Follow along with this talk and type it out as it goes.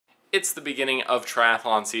It's the beginning of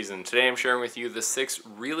triathlon season. Today I'm sharing with you the 6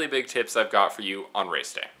 really big tips I've got for you on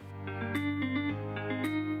race day.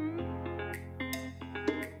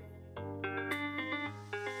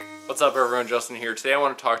 What's up everyone, Justin here. Today I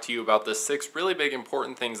want to talk to you about the 6 really big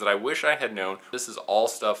important things that I wish I had known. This is all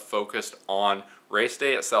stuff focused on race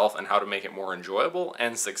day itself and how to make it more enjoyable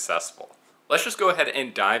and successful. Let's just go ahead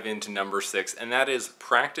and dive into number 6, and that is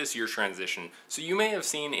practice your transition. So you may have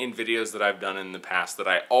seen in videos that I've done in the past that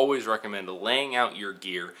I always recommend laying out your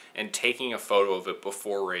gear and taking a photo of it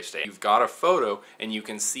before race day. You've got a photo and you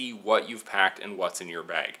can see what you've packed and what's in your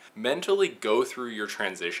bag. Mentally go through your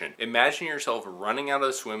transition. Imagine yourself running out of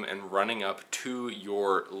the swim and running up to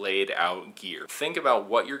your laid out gear. Think about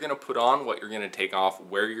what you're gonna put on, what you're gonna take off,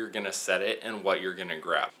 where you're gonna set it, and what you're gonna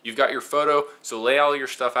grab. You've got your photo, so lay all your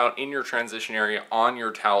stuff out in your transition area on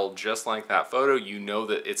your towel just like that photo. You know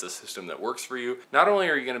that it's a system that works for you. Not only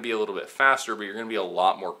are you going to be a little bit faster, but you're going to be a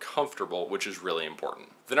lot more comfortable, which is really important.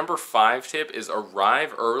 The number 5 tip is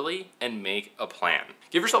arrive early and make a plan.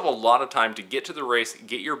 Give yourself a lot of time to get to the race,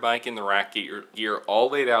 get your bike in the rack, get your gear all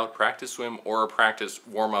laid out, practice swim or a practice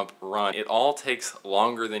warm-up run. It all takes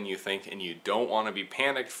longer than you think, and you don't want to be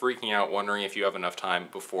panicked, freaking out, wondering if you have enough time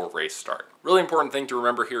before race start. Really important thing to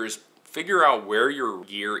remember here is figure out where your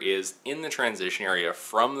gear is in the transition area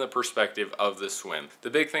from the perspective of the swim. The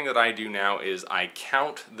big thing that I do now is I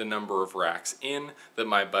count the number of racks in that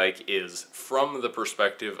my bike is from the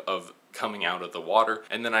perspective of coming out of the water,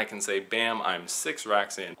 and then I can say, bam, I'm 6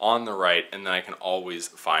 racks in on the right, and then I can always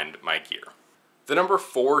find my gear. The number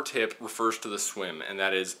 4 tip refers to the swim, and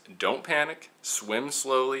that is don't panic, swim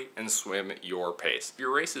slowly, and swim your pace. If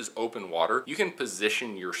your race is open water, you can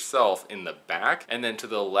position yourself in the back and then to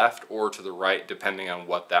the left or to the right depending on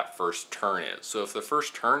what that first turn is. So if the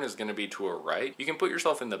first turn is going to be to a right, you can put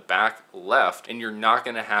yourself in the back left and you're not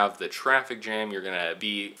going to have the traffic jam. You're going to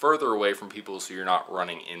be further away from people so you're not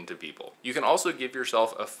running into people. You can also give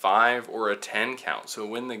yourself a 5 or a 10 count. So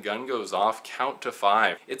when the gun goes off, count to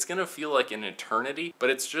 5. It's going to feel like an eternity,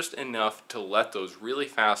 but it's just enough to let those really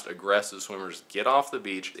fast, aggressive swimmers get off the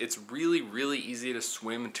beach. It's really easy to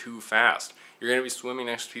swim too fast. You're going to be swimming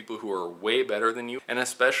next to people who are way better than you, and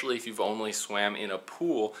especially if you've only swam in a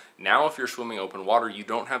pool. Now if you're swimming open water, you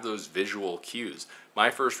don't have those visual cues. My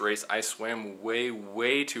first race, I swam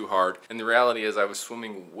way too hard, and the reality is I was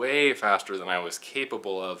swimming way faster than I was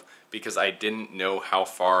capable of because I didn't know how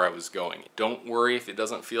far I was going. Don't worry if it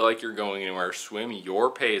doesn't feel like you're going anywhere. Swim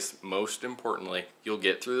your pace, most importantly. You'll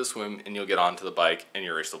get through the swim and you'll get onto the bike and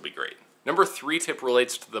your race will be great. Number 3 tip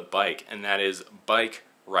relates to the bike, and that is bike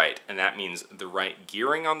right. And that means the right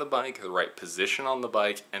gearing on the bike, the right position on the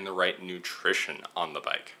bike, and the right nutrition on the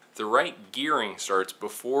bike. The right gearing starts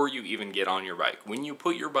before you even get on your bike. When you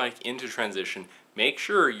put your bike into transition, make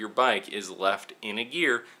sure your bike is left in a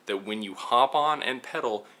gear that when you hop on and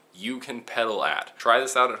pedal, you can pedal at. Try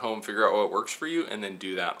this out at home, figure out what works for you, and then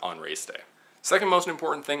do that on race day. Second most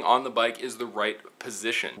important thing on the bike is the right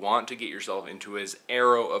position. You want to get yourself into as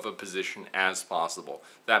narrow of a position as possible.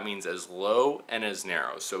 That means as low and as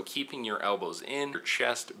narrow. So keeping your elbows in, your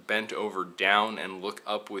chest bent over down, and look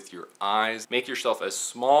up with your eyes. Make yourself as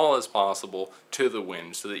small as possible to the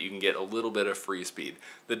wind so that you can get a little bit of free speed.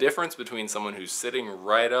 The difference between someone who's sitting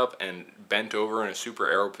right up and bent over in a super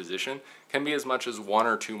aero position can be as much as 1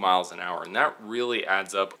 or 2 miles an hour, and that really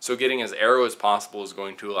adds up. So getting as aero as possible is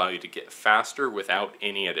going to allow you to get faster without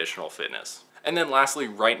any additional fitness. And then lastly,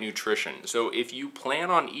 right nutrition. So if you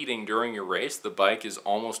plan on eating during your race, the bike is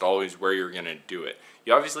almost always where you're gonna do it.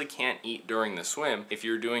 You obviously can't eat during the swim. If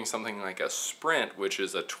you're doing something like a sprint, which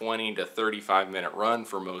is a 20 to 35 minute run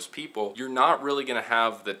for most people, you're not really gonna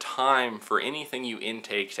have the time for anything you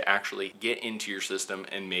intake to actually get into your system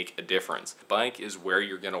and make a difference. The bike is where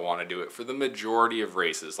you're gonna wanna do it for the majority of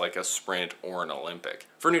races, like a sprint or an Olympic.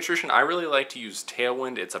 For nutrition, I really like to use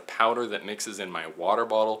Tailwind. It's a powder that mixes in my water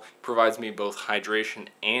bottle. It provides me both hydration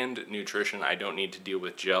and nutrition. I don't need to deal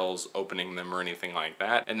with gels, opening them, or anything like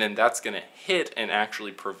that. And then that's gonna hit and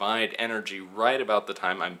actually provide energy right about the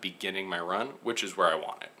time I'm beginning my run, which is where I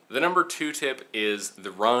want it. The number 2 tip is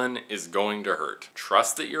the run is going to hurt.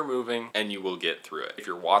 Trust that you're moving and you will get through it. If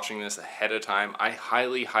you're watching this ahead of time, I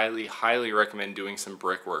highly recommend doing some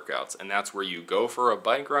brick workouts, and that's where you go for a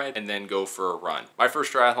bike ride and then go for a run. My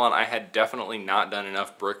first triathlon, I had definitely not done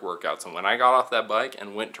enough brick workouts, and when I got off that bike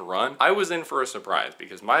and went to run, I was in for a surprise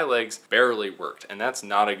because my legs barely worked, and that's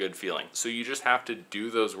not a good feeling. So you just have to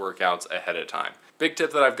do those workouts ahead of time. Big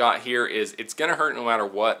tip that I've got here is it's gonna hurt no matter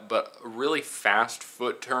what, but a really fast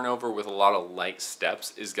foot turn turnover with a lot of light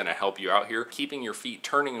steps is going to help you out here. Keeping your feet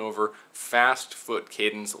turning over, fast foot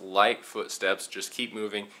cadence, light footsteps, just keep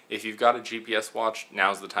moving. If you've got a GPS watch,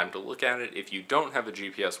 now's the time to look at it. If you don't have a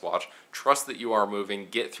GPS watch, trust that you are moving.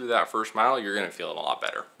 Get through that first mile, you're going to feel it a lot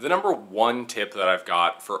better. The number one tip that I've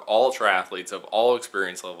got for all triathletes of all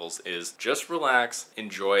experience levels is just relax,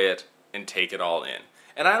 enjoy it, and take it all in.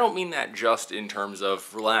 And I don't mean that just in terms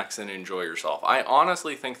of relax and enjoy yourself. I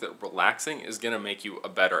honestly think that relaxing is going to make you a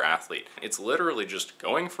better athlete. It's literally just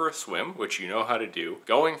going for a swim, which you know how to do,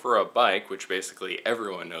 going for a bike, which basically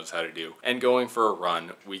everyone knows how to do, and going for a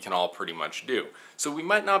run, we can all pretty much do. So we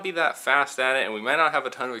might not be that fast at it, and we might not have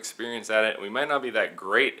a ton of experience at it, and we might not be that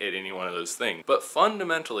great at any one of those things. But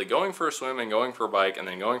fundamentally, going for a swim and going for a bike and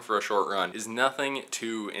then going for a short run is nothing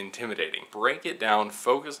too intimidating. Break it down,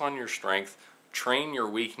 focus on your strength, train your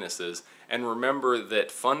weaknesses, and remember that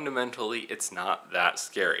fundamentally it's not that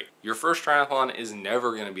scary. Your first triathlon is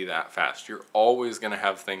never going to be that fast. You're always going to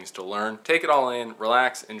have things to learn. Take it all in,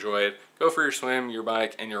 relax, enjoy it, go for your swim, your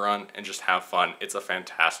bike, and your run, and just have fun. It's a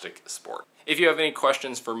fantastic sport. If you have any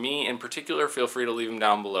questions for me in particular, feel free to leave them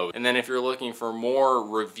down below. And then if you're looking for more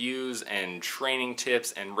reviews and training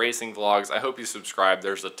tips and racing vlogs, I hope you subscribe.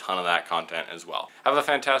 There's a ton of that content as well. Have a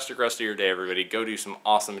fantastic rest of your day, everybody. Go do some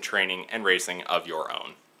awesome training and racing of your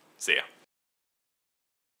own. See ya.